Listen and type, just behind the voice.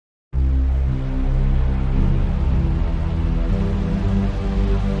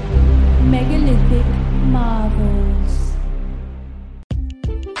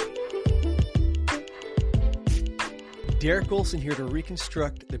Derek Olson here to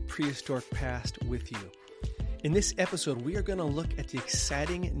reconstruct the prehistoric past with you. In this episode, we are going to look at the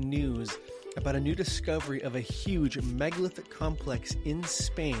exciting news about a new discovery of a huge megalithic complex in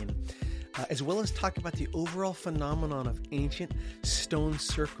Spain, as well as talk about the overall phenomenon of ancient stone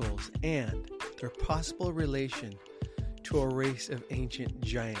circles and their possible relation to a race of ancient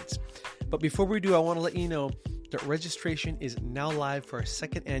giants. But before we do, I want to let you know that registration is now live for our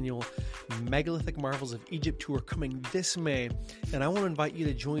second annual Megalithic Marvels of Egypt tour coming this May, and I want to invite you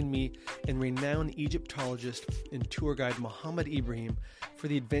to join me and renowned Egyptologist and tour guide Mohammed Ibrahim for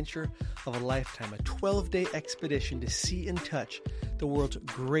the adventure of a lifetime, a 12-day expedition to see and touch the world's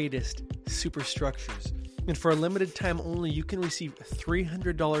greatest superstructures. And for a limited time only, you can receive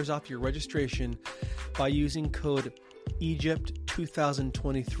 $300 off your registration by using code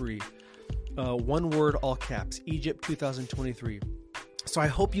EGYPT2023. One word, all caps, Egypt 2023. So I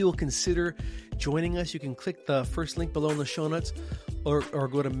hope you will consider joining us. You can click the first link below in the show notes or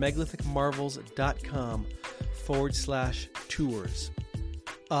go to megalithic-marvels.com/tours.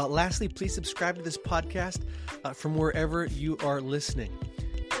 Lastly, please subscribe to this podcast from wherever you are listening.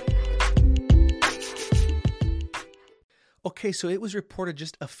 Okay, so it was reported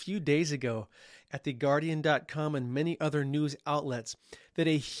just a few days ago at TheGuardian.com and many other news outlets that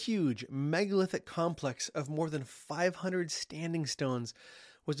a huge megalithic complex of more than 500 standing stones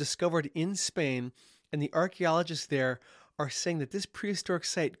was discovered in Spain, and the archaeologists there are saying that this prehistoric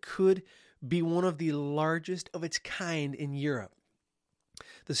site could be one of the largest of its kind in Europe.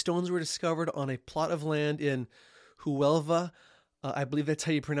 The stones were discovered on a plot of land in Huelva, I believe that's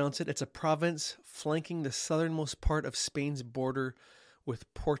how you pronounce it. It's a province flanking the southernmost part of Spain's border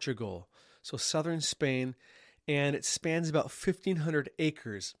with Portugal. So southern Spain, and it spans about 1,500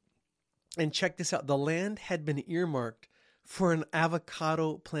 acres. And check this out. The land had been earmarked for an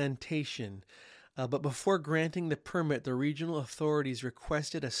avocado plantation. But before granting the permit, the regional authorities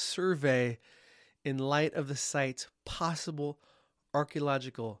requested a survey in light of the site's possible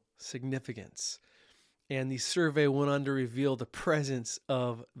archaeological significance. And the survey went on to reveal the presence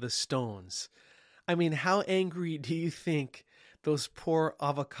of the stones. I mean, how angry do you think those poor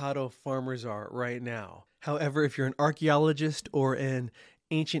avocado farmers are right now? However, if you're an archaeologist or an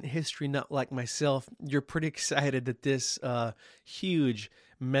ancient history nut like myself, you're pretty excited that this huge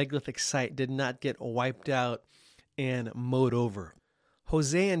megalithic site did not get wiped out and mowed over.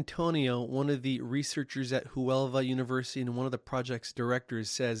 Jose Antonio, one of the researchers at Huelva University and one of the project's directors,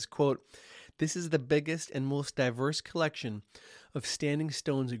 says, quote, "This is the biggest and most diverse collection of standing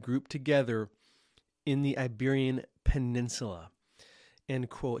stones grouped together in the Iberian Peninsula," end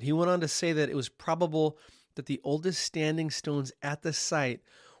quote. He went on to say that it was probable that the oldest standing stones at the site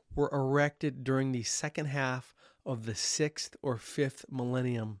were erected during the second half of the 6th or 5th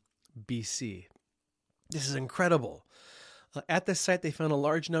millennium BC. This is incredible. At the site, they found a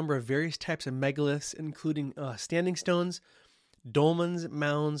large number of various types of megaliths, including standing stones, dolmens,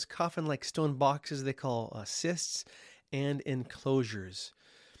 mounds, coffin-like stone boxes they call cists, and enclosures.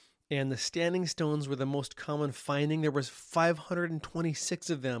 And the standing stones were the most common finding. There was 526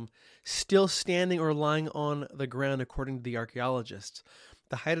 of them still standing or lying on the ground, according to the archaeologists.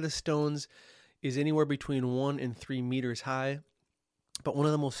 The height of the stones is anywhere between 1 and 3 meters high. But one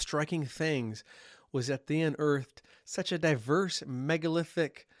of the most striking things was that they unearthed such a diverse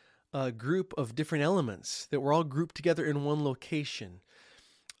megalithic group of different elements that were all grouped together in one location.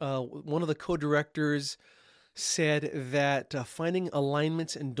 One of the co-directors said that finding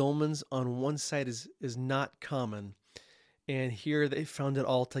alignments and dolmens on one side is not common. And here they found it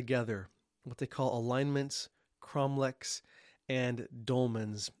all together, what they call alignments, cromlechs, and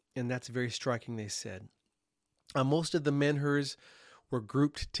dolmens. And that's very striking, they said. Most of the menhirs were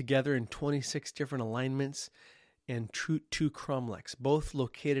grouped together in 26 different alignments and two cromlechs, both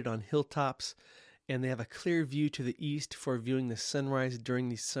located on hilltops, and they have a clear view to the east for viewing the sunrise during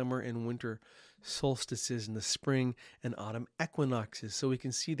the summer and winter solstices and the spring and autumn equinoxes. So we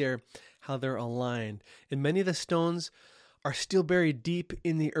can see there how they're aligned. And many of the stones are still buried deep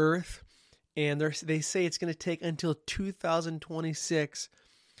in the earth, and they say it's going to take until 2026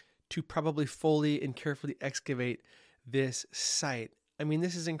 to probably fully and carefully excavate this site. I mean,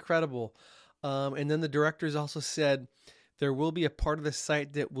 this is incredible. And then the directors also said there will be a part of the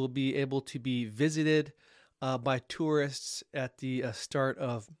site that will be able to be visited by tourists at the start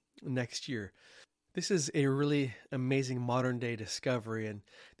of next year. This is a really amazing modern day discovery, and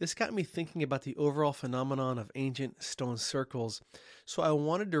this got me thinking about the overall phenomenon of ancient stone circles. So I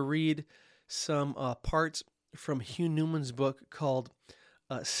wanted to read some parts from Hugh Newman's book called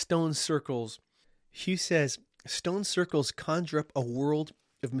Stone Circles. Hugh says, "Stone circles conjure up a world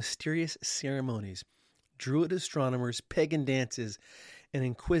of mysterious ceremonies, Druid astronomers, pagan dances, and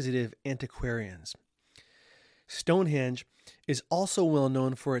inquisitive antiquarians. Stonehenge is also well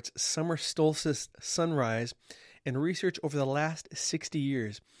known for its summer solstice sunrise, and research over the last 60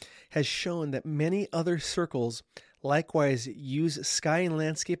 years has shown that many other circles likewise use sky and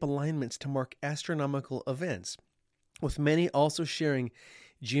landscape alignments to mark astronomical events, with many also sharing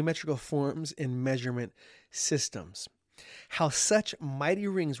geometrical forms and measurement systems. How such mighty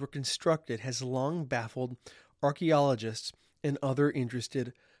rings were constructed has long baffled archaeologists and other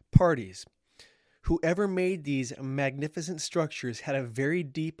interested parties. Whoever made these magnificent structures had a very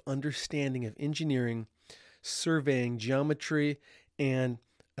deep understanding of engineering, surveying, geometry, and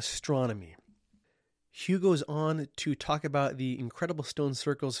astronomy. Hugh goes on to talk about the incredible stone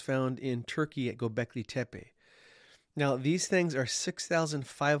circles found in Turkey at Göbekli Tepe. Now, these things are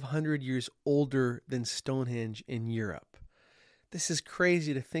 6,500 years older than Stonehenge in Europe. This is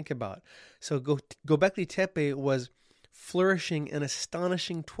crazy to think about. So Göbekli Tepe was flourishing an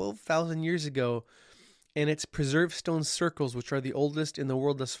astonishing 12,000 years ago, and its preserved stone circles, which are the oldest in the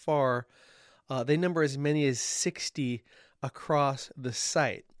world thus far, they number as many as 60 across the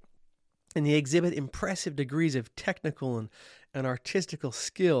site. And they exhibit impressive degrees of technical and artistical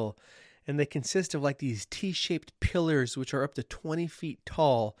skill, and they consist of like these T-shaped pillars which are up to 20 feet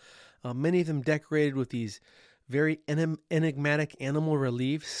tall, many of them decorated with these very enigmatic animal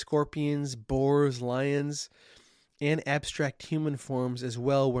reliefs, scorpions, boars, lions, and abstract human forms as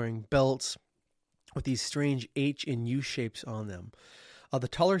well, wearing belts with these strange H and U shapes on them. The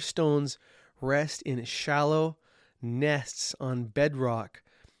taller stones rest in shallow nests on bedrock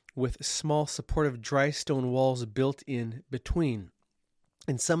with small supportive dry stone walls built in between.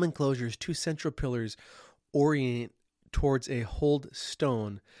 In some enclosures, two central pillars orient towards a hold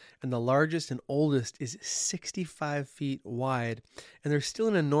stone, and the largest and oldest is 65 feet wide, and there's still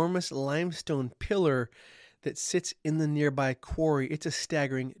an enormous limestone pillar that sits in the nearby quarry. It's a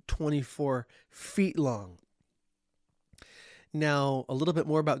staggering 24 feet long. Now, a little bit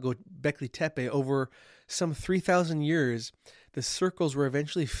more about Göbekli Tepe. Over some 3,000 years, the circles were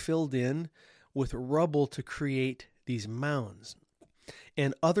eventually filled in with rubble to create these mounds.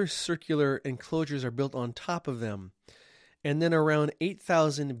 And other circular enclosures are built on top of them. And then around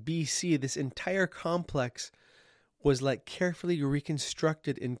 8,000 BC, this entire complex was like carefully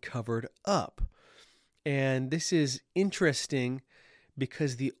reconstructed and covered up. And this is interesting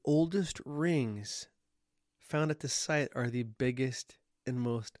because the oldest rings found at the site are the biggest and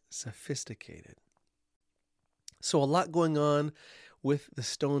most sophisticated. So a lot going on with the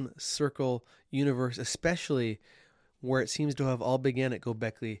stone circle universe, especially where it seems to have all began at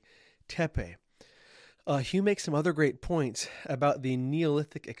Göbekli Tepe. Hugh makes some other great points about the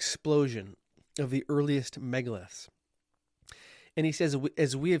Neolithic explosion of the earliest megaliths. And he says,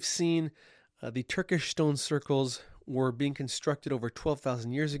 as we have seen, the Turkish stone circles were being constructed over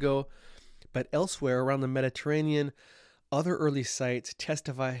 12,000 years ago, but elsewhere around the Mediterranean, other early sites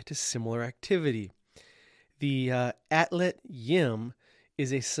testify to similar activity. The Atlet Yim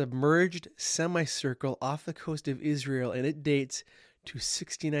is a submerged semicircle off the coast of Israel, and it dates to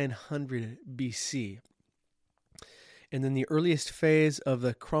 6900 BC. And then the earliest phase of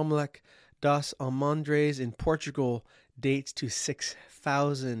the Cromlech das Almendres in Portugal dates to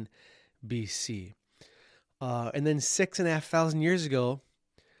 6000 BC. And then 6,500 years ago,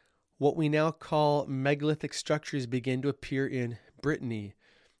 what we now call megalithic structures began to appear in Brittany,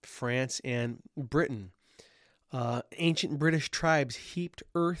 France, and Britain. Ancient British tribes heaped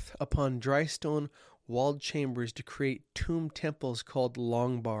earth upon dry stone walled chambers to create tomb temples called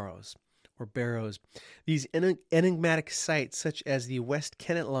long barrows or barrows. These enigmatic sites, such as the West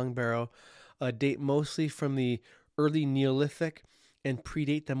Kennet Long Barrow, date mostly from the early Neolithic and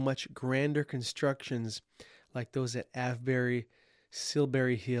predate the much grander constructions like those at Avebury,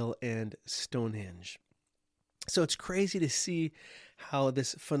 Silbury Hill, and Stonehenge. So it's crazy to see how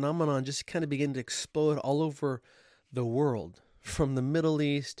this phenomenon just kind of began to explode all over the world, from the Middle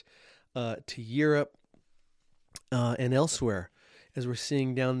East to Europe and elsewhere, as we're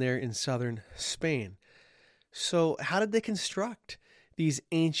seeing down there in southern Spain. So how did they construct these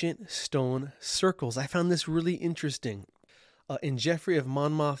ancient stone circles? I found this really interesting. In Geoffrey of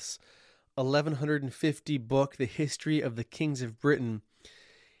Monmouth's 1150 book, The History of the Kings of Britain,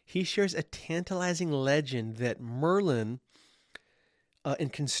 he shares a tantalizing legend that Merlin, in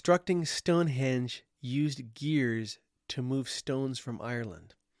constructing Stonehenge, used gears to move stones from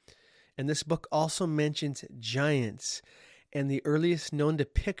Ireland. And this book also mentions giants, and the earliest known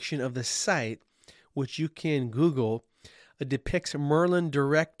depiction of the site, which you can Google, depicts Merlin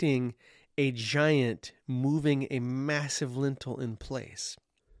directing a giant moving a massive lintel in place.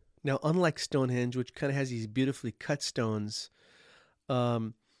 Now, unlike Stonehenge, which kind of has these beautifully cut stones,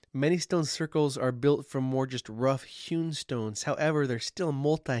 many stone circles are built from more just rough hewn stones. However, they're still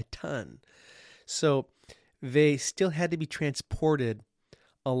multi-ton. So they still had to be transported,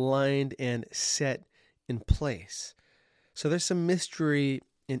 aligned, and set in place. So there's some mystery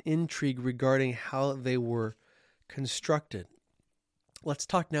and intrigue regarding how they were constructed. Let's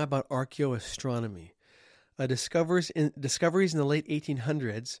talk now about archaeoastronomy. Discoveries in the late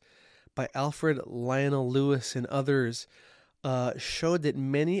 1800s by Alfred Lionel Lewis and others showed that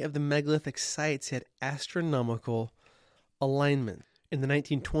many of the megalithic sites had astronomical alignment. In the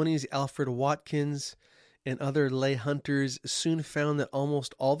 1920s, Alfred Watkins and other lay hunters soon found that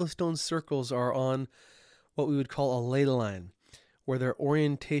almost all the stone circles are on what we would call a ley line, where their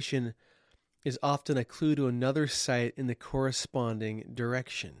orientation is often a clue to another site in the corresponding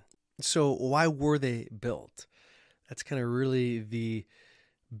direction. So why were they built? That's kind of really the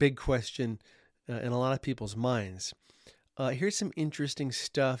big question in a lot of people's minds. Here's some interesting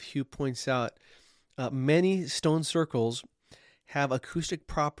stuff Hugh points out. Many stone circles have acoustic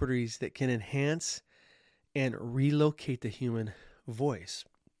properties that can enhance and relocate the human voice.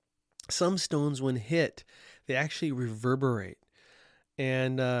 Some stones, when hit, they actually reverberate.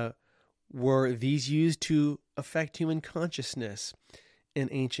 And were these used to affect human consciousness in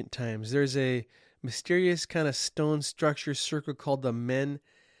ancient times? There's a mysterious kind of stone structure circle called the Men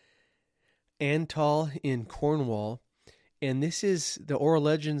Antal in Cornwall. And this is, the oral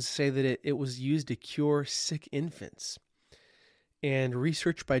legends say that it was used to cure sick infants. And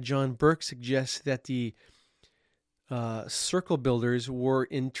research by John Burke suggests that the circle builders were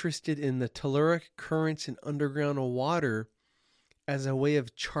interested in the telluric currents in underground water as a way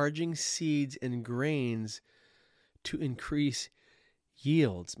of charging seeds and grains to increase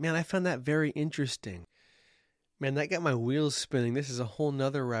yields. Man, I found that very interesting. Man, that got my wheels spinning. This is a whole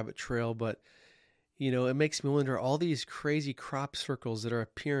nother rabbit trail, but it makes me wonder, all these crazy crop circles that are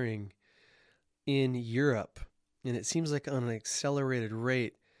appearing in Europe, and it seems like on an accelerated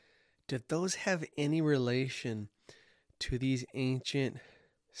rate, did those have any relation to these ancient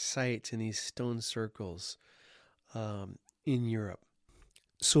sites and these stone circles in Europe?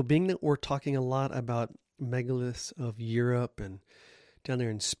 So being that we're talking a lot about megaliths of Europe and down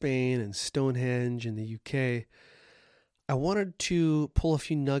there in Spain and Stonehenge in the UK, I wanted to pull a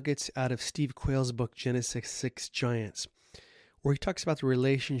few nuggets out of Steve Quayle's book, Genesis 6 Giants, where he talks about the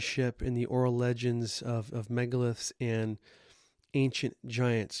relationship in the oral legends of megaliths and ancient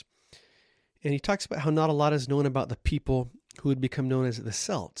giants. And he talks about how not a lot is known about the people who would become known as the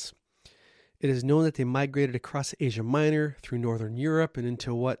Celts. It is known that they migrated across Asia Minor through northern Europe and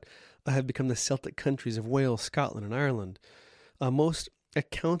into what have become the Celtic countries of Wales, Scotland, and Ireland. Most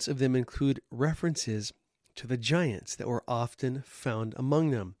accounts of them include references to the giants that were often found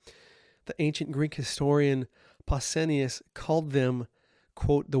among them. The ancient Greek historian Pausanias called them,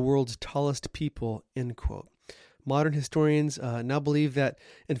 quote, the world's tallest people, end quote. Modern historians now believe that,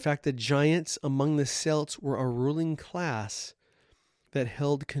 in fact, the giants among the Celts were a ruling class that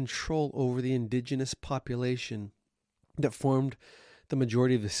held control over the indigenous population that formed the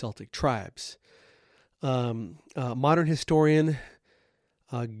majority of the Celtic tribes. Modern historian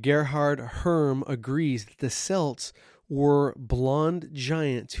Gerhard Herm agrees that the Celts were blonde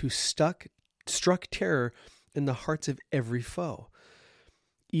giants who struck terror in the hearts of every foe.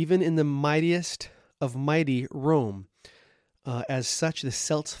 Even in the mightiest of mighty Rome, as such, the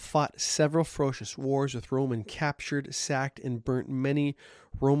Celts fought several ferocious wars with Rome and captured, sacked, and burnt many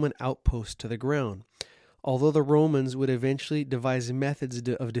Roman outposts to the ground. Although the Romans would eventually devise methods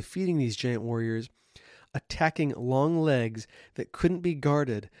of defeating these giant warriors, attacking long legs that couldn't be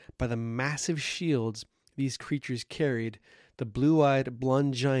guarded by the massive shields these creatures carried, the blue-eyed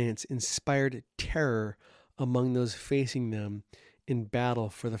blonde giants inspired terror among those facing them in battle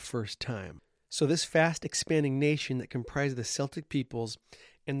for the first time. So this fast expanding nation that comprised the Celtic peoples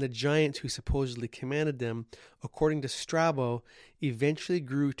and the giants who supposedly commanded them, according to Strabo, eventually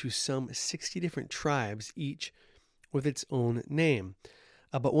grew to some 60 different tribes, each with its own name.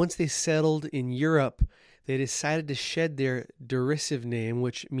 But once they settled in Europe, they decided to shed their derisive name,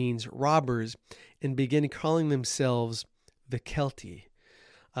 which means robbers, and begin calling themselves the Celti,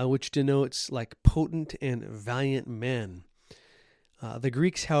 which denotes like potent and valiant men. The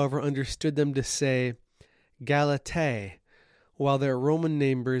Greeks, however, understood them to say Galatae, while their Roman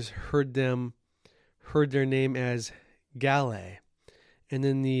neighbors heard their name as Gallae. And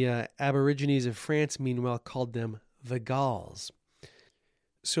then the Aborigines of France, meanwhile, called them the Gauls.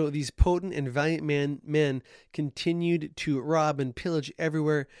 So these potent and valiant men continued to rob and pillage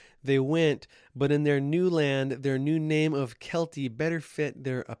everywhere they went, but in their new land, their new name of Kelty better fit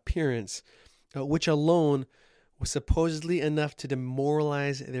their appearance, which alone was supposedly enough to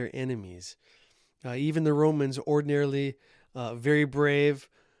demoralize their enemies. Even the Romans, ordinarily very brave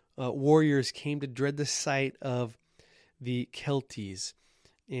warriors, came to dread the sight of the Celtes.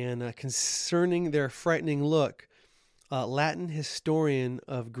 And concerning their frightening look, Latin historian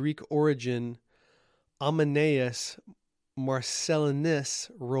of Greek origin Ammianus Marcellinus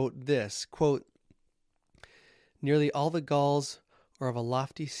wrote this, quote, "Nearly all the Gauls are of a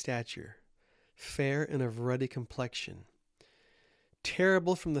lofty stature, fair and of ruddy complexion,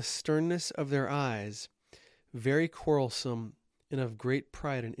 terrible from the sternness of their eyes, very quarrelsome, and of great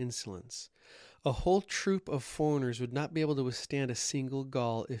pride and insolence. A whole troop of foreigners would not be able to withstand a single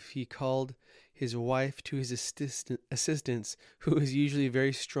Gaul if he called his wife to his assistance, who is usually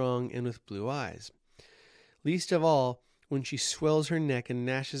very strong and with blue eyes. Least of all, when she swells her neck and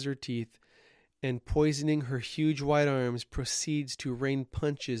gnashes her teeth, and poisoning her huge white arms proceeds to rain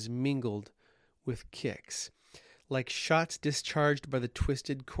punches mingled with kicks, like shots discharged by the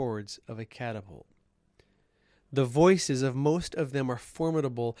twisted cords of a catapult. The voices of most of them are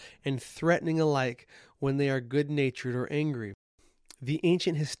formidable and threatening alike when they are good-natured or angry." The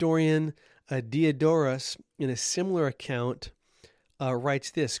ancient historian Diodorus, in a similar account,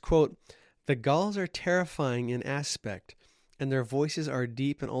 writes this, quote, "The Gauls are terrifying in aspect, and their voices are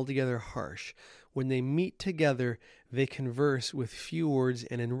deep and altogether harsh. When they meet together, they converse with few words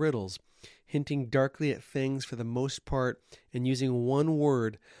and in riddles, hinting darkly at things for the most part, and using one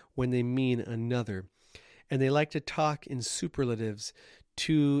word when they mean another. And they like to talk in superlatives,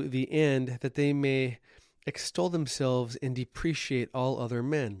 to the end that they may extol themselves and depreciate all other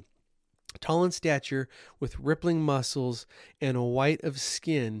men. Tall in stature, with rippling muscles, and white of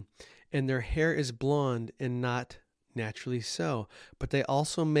skin, and their hair is blonde and not naturally so, but they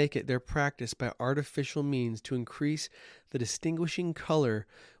also make it their practice by artificial means to increase the distinguishing color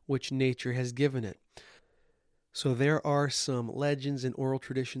which nature has given it." So there are some legends and oral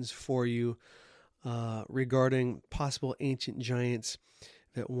traditions for you regarding possible ancient giants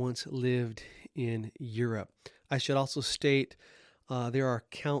that once lived in Europe. I should also state there are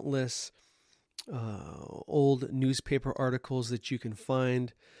countless old newspaper articles that you can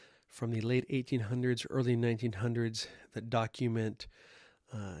find from the late 1800s, early 1900s that document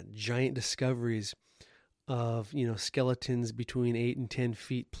giant discoveries of skeletons between 8 and 10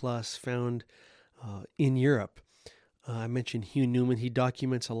 feet plus found in Europe. I mentioned Hugh Newman. He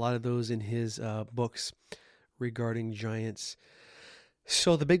documents a lot of those in his books regarding giants.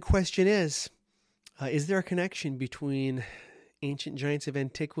 So the big question is there a connection between ancient giants of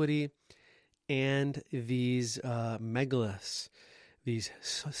antiquity and these megaliths, these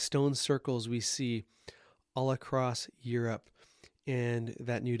stone circles we see all across Europe, and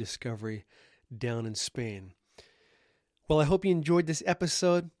that new discovery down in Spain? Well, I hope you enjoyed this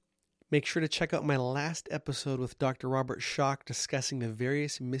episode. Make sure to check out my last episode with Dr. Robert Schoch discussing the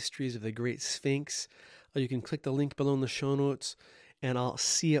various mysteries of the Great Sphinx. You can click the link below in the show notes, and I'll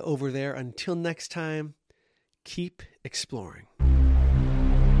see you over there. Until next time, keep exploring.